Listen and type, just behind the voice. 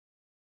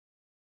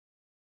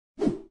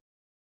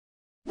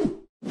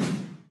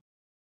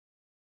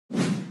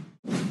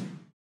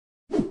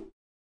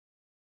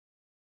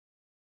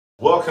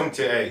Welcome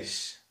to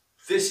ACE.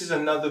 This is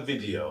another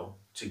video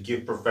to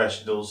give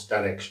professionals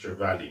that extra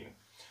value.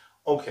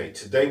 Okay,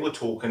 today we're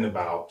talking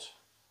about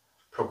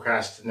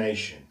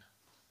procrastination.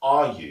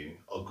 Are you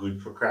a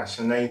good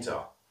procrastinator?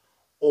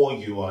 Or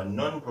you are a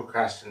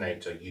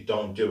non-procrastinator? You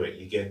don't do it,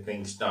 you get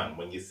things done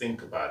when you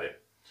think about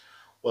it.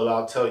 Well,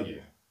 I'll tell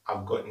you,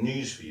 I've got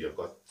news for you. I've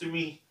got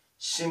 3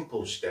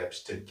 simple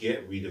steps to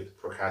get rid of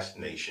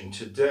procrastination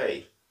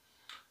today.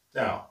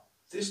 Now,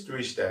 these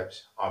 3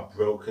 steps are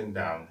broken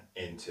down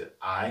into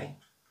I,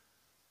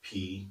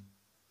 P,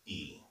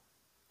 E.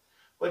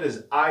 What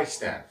does I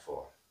stand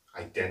for?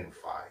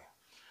 Identify.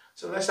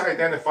 So let's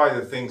identify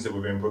the things that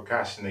we've been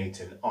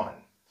procrastinating on.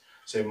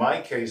 So in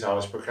my case, I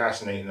was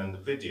procrastinating on the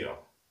video.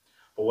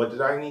 But what did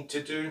I need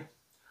to do?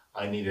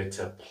 I needed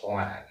to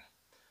plan.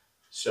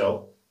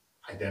 So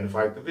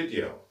identify the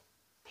video,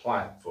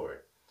 plan for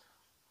it.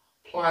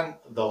 Plan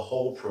the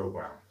whole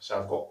program. So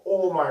I've got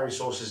all my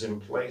resources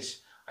in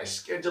place. I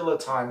schedule a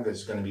time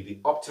that's going to be the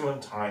optimum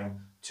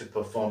time to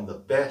perform the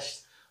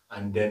best.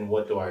 And then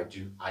what do?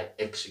 I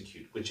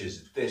execute, which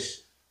is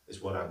this is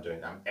what I'm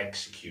doing. I'm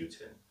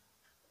executing.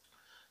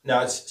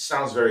 Now it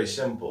sounds very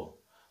simple,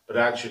 but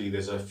actually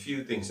there's a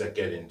few things that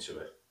get into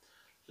it.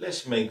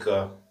 Let's make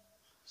a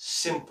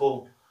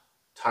simple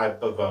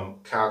type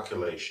of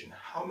calculation.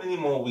 How many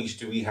more weeks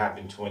do we have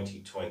in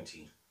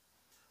 2020?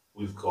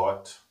 We've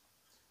got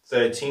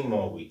 13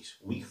 more weeks,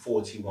 week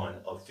 41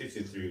 of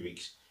 53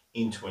 weeks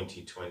in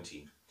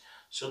 2020.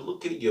 So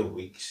look at your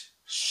weeks,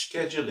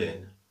 schedule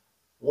in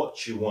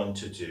what you want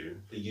to do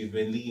that you've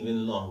been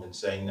leaving long and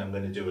saying, I'm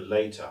going to do it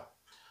later,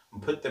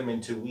 and put them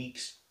into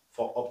weeks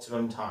for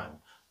optimum time.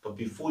 But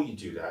before you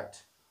do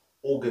that,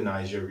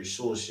 organize your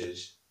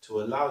resources to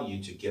allow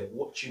you to get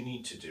what you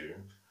need to do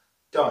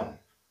done.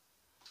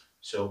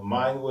 So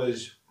mine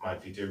was my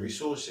video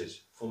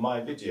resources for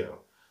my video.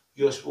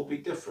 Yours will be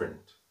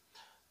different.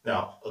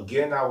 Now,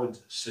 again, I would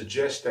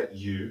suggest that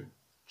you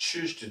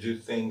choose to do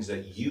things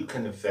that you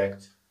can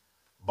affect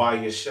by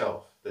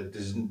yourself, that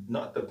does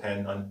not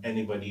depend on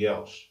anybody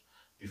else,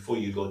 before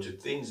you go to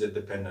things that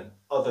depend on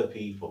other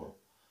people,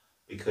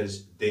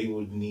 because they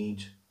would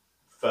need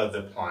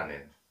further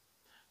planning.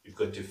 You've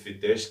got to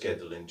fit their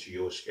schedule into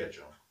your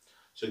schedule.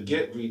 So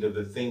get rid of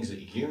the things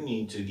that you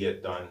need to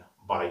get done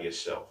by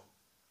yourself.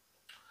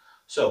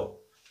 So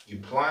you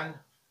plan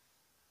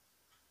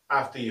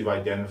after you've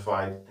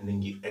identified, and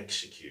then you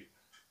execute.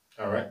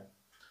 All right.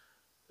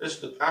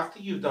 Let's look.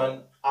 After you've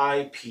done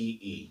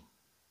IPE,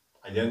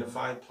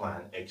 identify,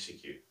 plan,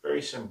 execute.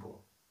 Very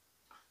simple.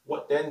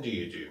 What then do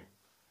you do?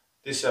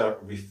 These are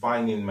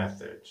refining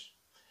methods.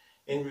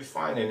 In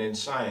refining, in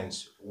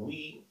science,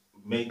 we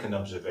make an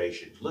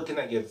observation. Looking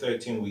at your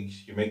 13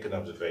 weeks, you make an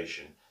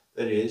observation.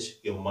 That is,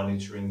 you're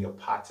monitoring your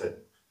pattern,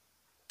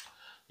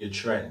 your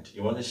trend.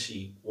 You want to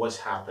see what's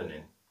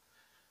happening.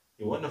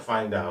 You want to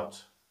find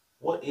out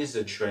what is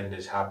the trend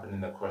that's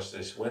happening across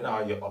this. When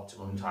are your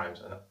optimum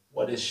times, and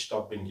what is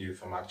stopping you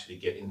from actually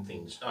getting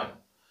things done?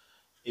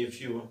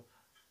 If you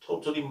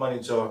totally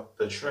monitor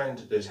the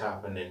trend that's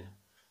happening,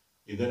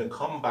 you're going to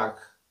come back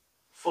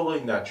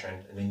following that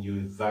trend, and then you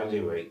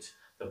evaluate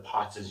the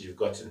patterns you've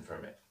gotten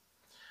from it.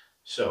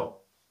 So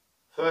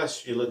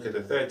first you look at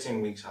the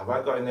 13 weeks. Have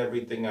I gotten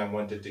everything I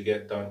wanted to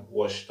get done?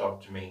 What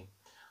stopped me?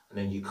 And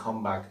then you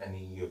come back and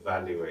then you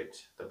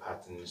evaluate the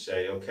pattern and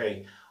say,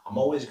 okay, I'm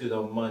always good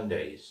on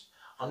Mondays.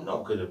 I'm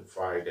not good on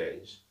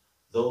Fridays.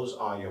 Those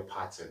are your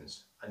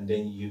patterns. And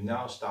then you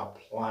now start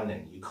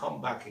planning. You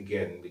come back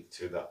again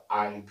to the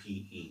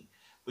IPE,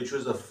 which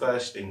was the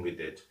first thing we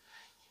did.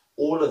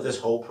 All of this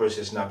whole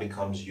process now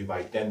becomes, you've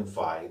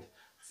identified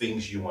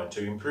things you want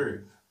to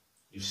improve.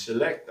 You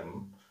select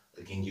them.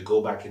 Again, you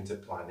go back into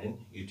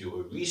planning. You do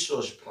a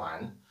resource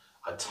plan,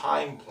 a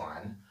time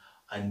plan,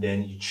 and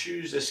then you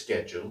choose a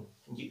schedule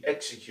and you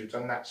execute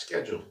on that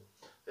schedule.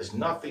 There's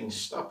nothing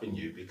stopping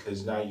you,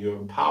 because now you're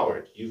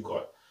empowered. You've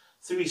got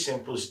 3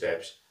 simple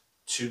steps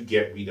to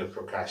get rid of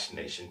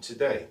procrastination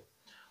today.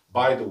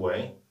 By the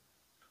way,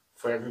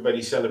 for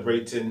everybody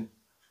celebrating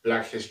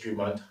Black History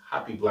Month,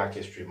 happy Black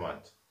History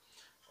Month.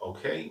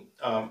 Okay,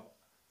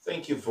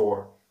 thank you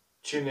for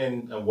tuning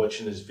in and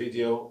watching this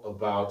video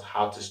about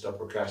how to stop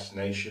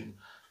procrastination.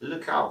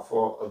 Look out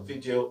for a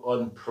video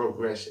on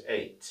Progress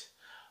 8.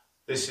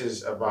 This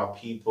is about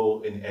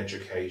people in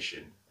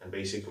education and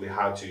basically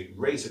how to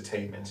raise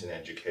attainment in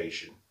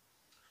education.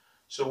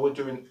 So we're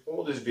doing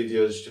all these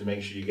videos to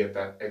make sure you get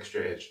that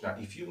extra edge. Now,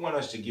 if you want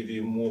us to give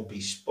you more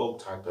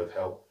bespoke type of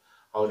help,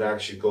 I would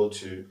actually go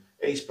to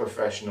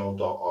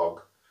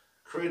aceprofessional.org,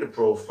 create a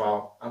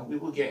profile, and we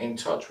will get in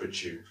touch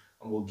with you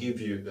and we'll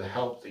give you the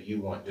help that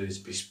you want that is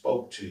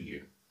bespoke to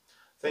you.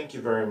 Thank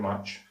you very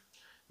much.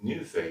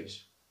 New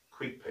phase,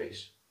 quick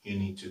pace, you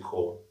need to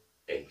call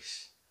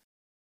ACE.